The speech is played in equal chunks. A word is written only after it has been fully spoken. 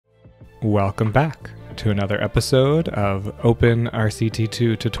Welcome back to another episode of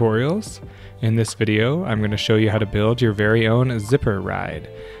OpenRCT2 tutorials. In this video, I'm going to show you how to build your very own zipper ride.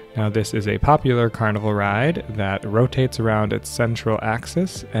 Now this is a popular Carnival ride that rotates around its central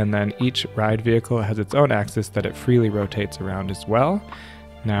axis, and then each ride vehicle has its own axis that it freely rotates around as well.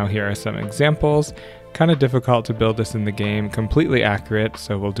 Now here are some examples. Kind of difficult to build this in the game completely accurate,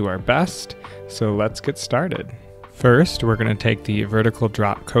 so we'll do our best. So let's get started. First, we're going to take the vertical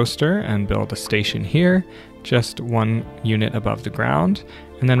drop coaster and build a station here, just one unit above the ground.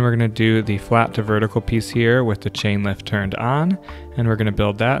 And then we're going to do the flat to vertical piece here with the chain lift turned on. And we're going to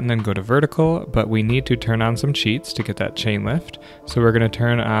build that and then go to vertical, but we need to turn on some cheats to get that chain lift. So we're going to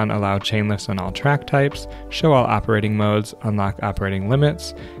turn on allow chain lifts on all track types, show all operating modes, unlock operating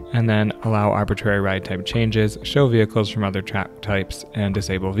limits, and then allow arbitrary ride type changes, show vehicles from other track types, and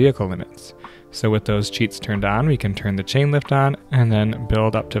disable vehicle limits. So with those cheats turned on, we can turn the chain lift on and then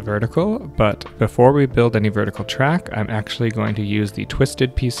build up to vertical. But before we build any vertical track, I'm actually going to use the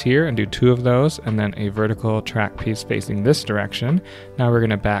twisted piece here and do 2 of those, and then a vertical track piece facing this direction. Now we're going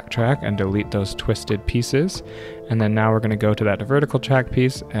to backtrack and delete those twisted pieces. And then now we're going to go to that vertical track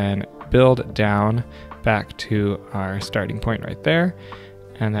piece and build down back to our starting point right there.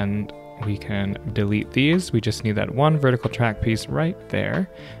 And then we can delete these. We just need that one vertical track piece right there.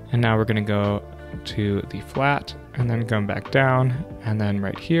 And now we're going to go to the flat and then come back down. And then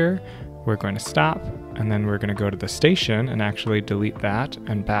right here, we're going to stop. And then we're going to go to the station and actually delete that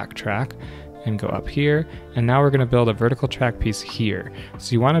and backtrack and go up here. And now we're going to build a vertical track piece here.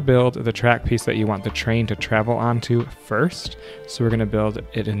 So you want to build the track piece that you want the train to travel onto first. So we're going to build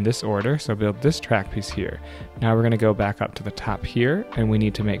it in this order. So build this track piece here. Now we're going to go back up to the top here, and we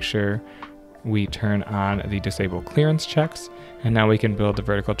need to make sure we turn on the disable clearance checks. And now we can build the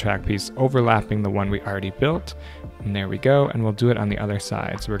vertical track piece overlapping the one we already built. And there we go. And we'll do it on the other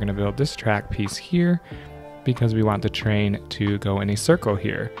side. So we're going to build this track piece here because we want the train to go in a circle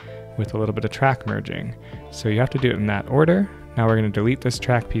here with a little bit of track merging. So you have to do it in that order. Now we're going to delete this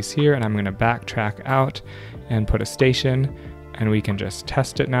track piece here, and I'm going to backtrack out and put a station, and we can just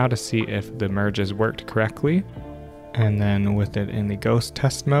test it now to see if the merges worked correctly. And then with it in the ghost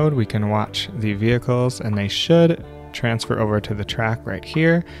test mode, we can watch the vehicles, and they should transfer over to the track right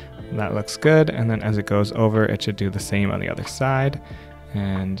here. That looks good. And then as it goes over, it should do the same on the other side.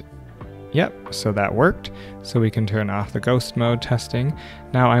 And yep, so that worked. So we can turn off the ghost mode testing.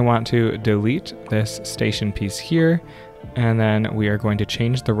 Now I want to delete this station piece here, and then we are going to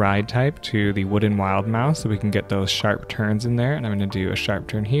change the ride type to the wooden wild mouse so we can get those sharp turns in there. And I'm going to do a sharp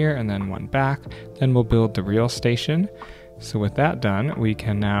turn here and then one back. Then we'll build the real station. So with that done, we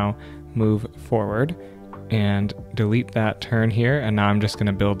can now move forward and delete that turn here. And now I'm just going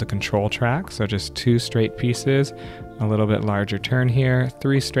to build the control track. So just 2 straight pieces, a little bit larger turn here,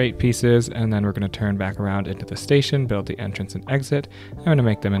 3 straight pieces, and then we're going to turn back around into the station, build the entrance and exit. I'm going to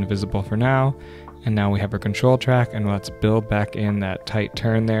make them invisible for now. And now we have our control track, and let's build back in that tight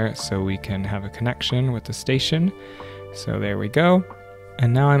turn there so we can have a connection with the station. So there we go.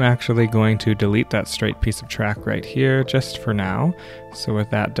 And now I'm actually going to delete that straight piece of track right here just for now. So with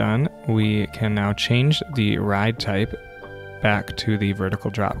that done, we can now change the ride type back to the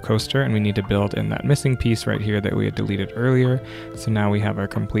vertical drop coaster, and we need to build in that missing piece right here that we had deleted earlier. So now we have our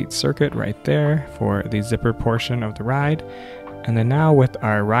complete circuit right there for the zipper portion of the ride. And then now with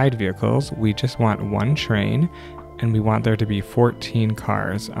our ride vehicles, we just want one train, and we want there to be 14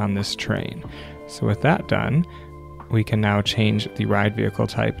 cars on this train. So with that done, we can now change the ride vehicle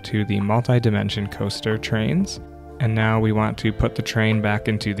type to the multi-dimension coaster trains. And now we want to put the train back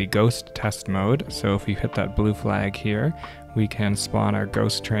into the ghost test mode. So if you hit that blue flag here, we can spawn our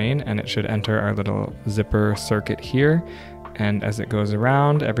ghost train, and it should enter our little zipper circuit here. And as it goes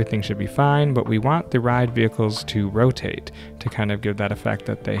around, everything should be fine, but we want the ride vehicles to rotate to kind of give that effect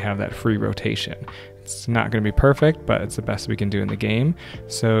that they have that free rotation. It's not going to be perfect, but it's the best we can do in the game.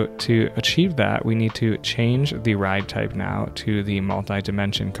 So to achieve that, we need to change the ride type now to the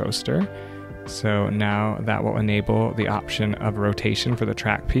multi-dimension coaster. So now that will enable the option of rotation for the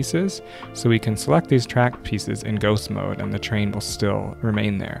track pieces. So we can select these track pieces in ghost mode, and the train will still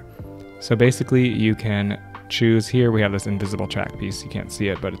remain there. So basically you can choose here, we have this invisible track piece, you can't see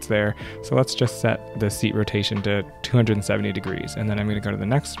it, but it's there. So let's just set the seat rotation to 270 degrees. And then I'm going to go to the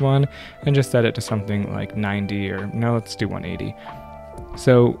next one and just set it to something like 90, or no, let's do 180.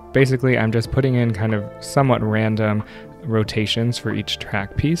 So basically I'm just putting in kind of somewhat random rotations for each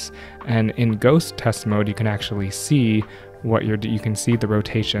track piece. And in ghost test mode, you can actually see you can see the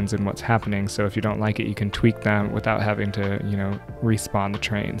rotations and what's happening. So if you don't like it, you can tweak them without having to, respawn the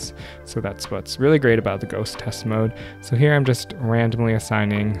trains. So that's what's really great about the ghost test mode. So here I'm just randomly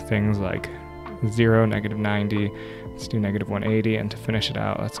assigning things like 0, -90. Let's do -180, and to finish it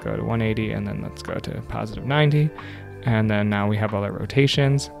out, let's go to 180, and then let's go to +90. And then now we have all our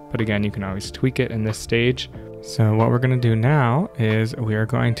rotations, but again, you can always tweak it in this stage. So what we're going to do now is we are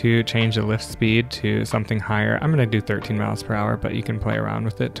going to change the lift speed to something higher. I'm going to do 13 miles per hour, but you can play around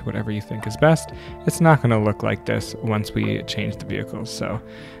with it to whatever you think is best. It's not going to look like this once we change the vehicles, so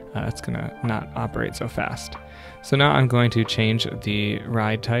it's going to not operate so fast. So now I'm going to change the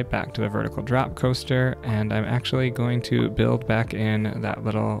ride type back to the vertical drop coaster, and I'm actually going to build back in that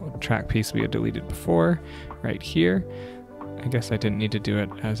little track piece we had deleted before, right here. I guess I didn't need to do it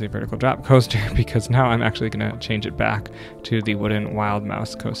as a vertical drop coaster because now I'm actually going to change it back to the wooden wild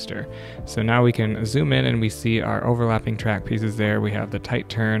mouse coaster. So now we can zoom in and we see our overlapping track pieces there. We have the tight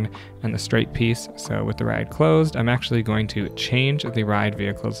turn and the straight piece. So with the ride closed, I'm actually going to change the ride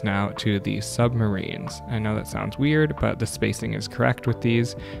vehicles now to the submarines. I know that sounds weird, but the spacing is correct with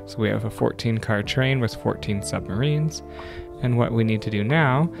these. So we have a 14-car train with 14 submarines. And what we need to do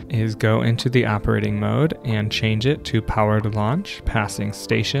now is go into the operating mode and change it to powered launch, passing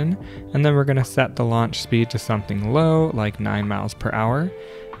station. And then we're going to set the launch speed to something low, like 9 miles per hour.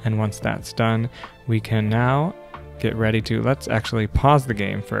 And once that's done, we can now get ready to, let's actually pause the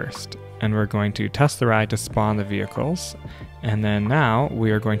game first. And we're going to test the ride to spawn the vehicles. And then now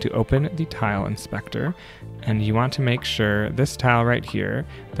we are going to open the tile inspector, and you want to make sure this tile right here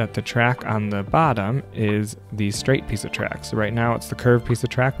that the track on the bottom is the straight piece of track. So right now it's the curved piece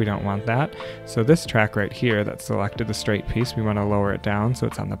of track, we don't want that. So this track right here that selected the straight piece, we want to lower it down so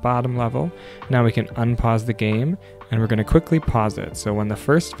it's on the bottom level. Now we can unpause the game, and we're going to quickly pause it. So when the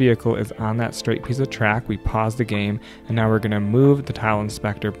first vehicle is on that straight piece of track, we pause the game, and now we're going to move the tile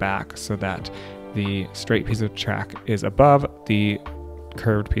inspector back so that the straight piece of track is above the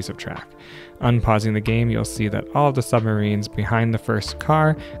curved piece of track. Unpausing the game, you'll see that all of the submarines behind the first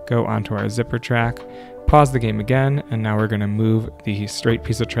car go onto our zipper track. Pause the game again, and now we're going to move the straight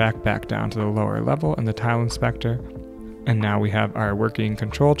piece of track back down to the lower level in the tile inspector. And now we have our working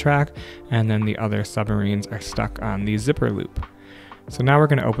control track, and then the other submarines are stuck on the zipper loop. So now we're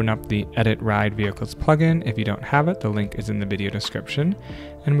going to open up the Edit Ride Vehicles plugin. If you don't have it, the link is in the video description.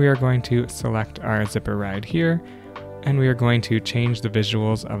 And we are going to select our zipper ride here, and we are going to change the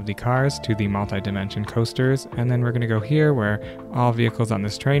visuals of the cars to the multi-dimension coasters. And then we're going to go here where all vehicles on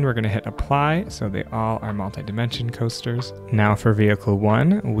this train, we're going to hit apply, so they all are multi-dimension coasters. Now for vehicle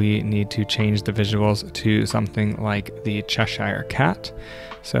 1, we need to change the visuals to something like the Cheshire Cat.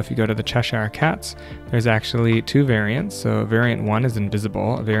 So if you go to the Cheshire Cats, there's actually 2 variants. So variant 1 is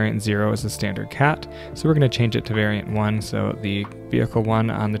invisible, variant 0 is the standard cat. So we're going to change it to variant 1 so the vehicle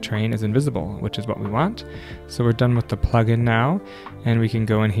 1 on the train is invisible, which is what we want. So we're done with the plugin now, and we can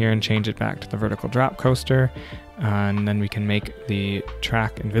go in here and change it back to the vertical drop coaster, and then we can make the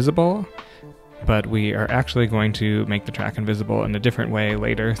track invisible. But we are actually going to make the track invisible in a different way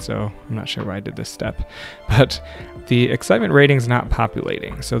later, so I'm not sure why I did this step. But the excitement rating is not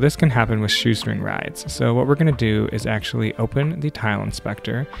populating, so this can happen with shoestring rides. So what we're going to do is actually open the tile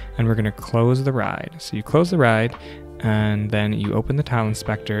inspector, and we're going to close the ride. So you close the ride, and then you open the tile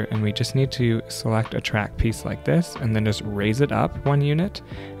inspector, and we just need to select a track piece like this, and then just raise it up 1 unit,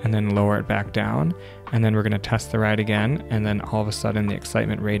 and then lower it back down. And then we're going to test the ride again, and then all of a sudden the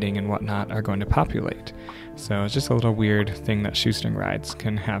excitement rating and whatnot are going to populate. So it's just a little weird thing that shoestring rides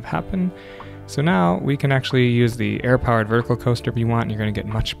can have happen. So now we can actually use the air-powered vertical coaster if you want, and you're going to get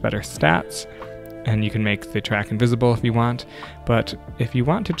much better stats. And you can make the track invisible if you want. But if you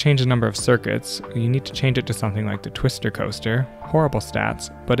want to change the number of circuits, you need to change it to something like the Twister Coaster. Horrible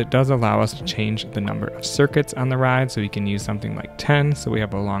stats, but it does allow us to change the number of circuits on the ride, so we can use something like 10, so we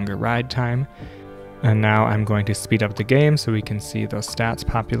have a longer ride time. And now I'm going to speed up the game so we can see those stats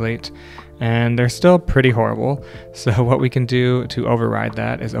populate. And they're still pretty horrible. So what we can do to override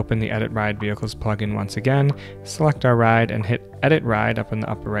that is open the Edit Ride Vehicles plugin once again, select our ride and hit Edit Ride up in the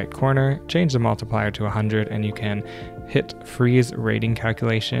upper right corner, change the multiplier to 100, and you can hit freeze rating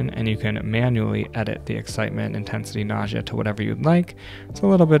calculation, and you can manually edit the excitement, intensity, nausea to whatever you'd like. It's a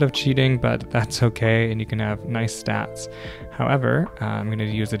little bit of cheating, but that's okay, and you can have nice stats However, I'm going to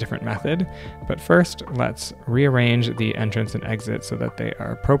use a different method, but first let's rearrange the entrance and exit so that they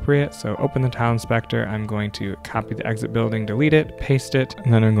are appropriate. So open the tile inspector, I'm going to copy the exit building, delete it, paste it,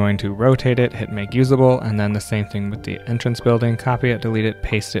 and then I'm going to rotate it, hit make usable, and then the same thing with the entrance building, copy it, delete it,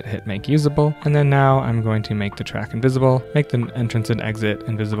 paste it, hit make usable, and then now I'm going to make the track invisible, make the entrance and exit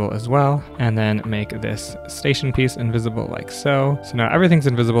invisible as well, and then make this station piece invisible like so. So now everything's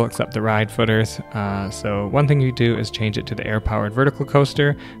invisible except the ride footers. So one thing you do is change it to the air-powered vertical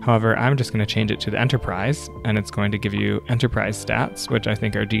coaster. However, I'm just going to change it to the Enterprise, and it's going to give you Enterprise stats, which I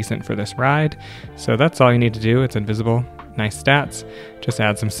think are decent for this ride. So that's all you need to do. It's invisible, nice stats. Just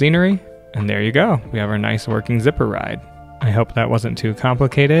add some scenery, and there you go. We have our nice working zipper ride. I hope that wasn't too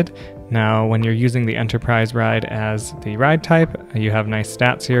complicated. Now, when you're using the Enterprise ride as the ride type, you have nice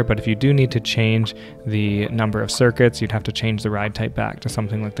stats here, but if you do need to change the number of circuits, you'd have to change the ride type back to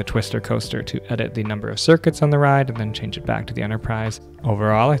something like the Twister Coaster to edit the number of circuits on the ride and then change it back to the Enterprise.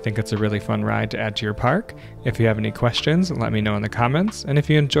 Overall, I think it's a really fun ride to add to your park. If you have any questions, let me know in the comments, and if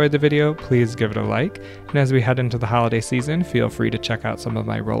you enjoyed the video, please give it a like. And as we head into the holiday season, feel free to check out some of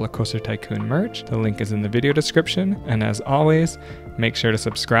my Roller Coaster Tycoon merch. The link is in the video description, and as always, make sure to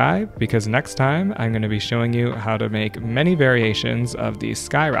subscribe, because next time I'm going to be showing you how to make many variations of the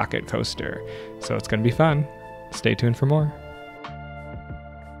Skyrocket coaster. So it's going to be fun. Stay tuned for more.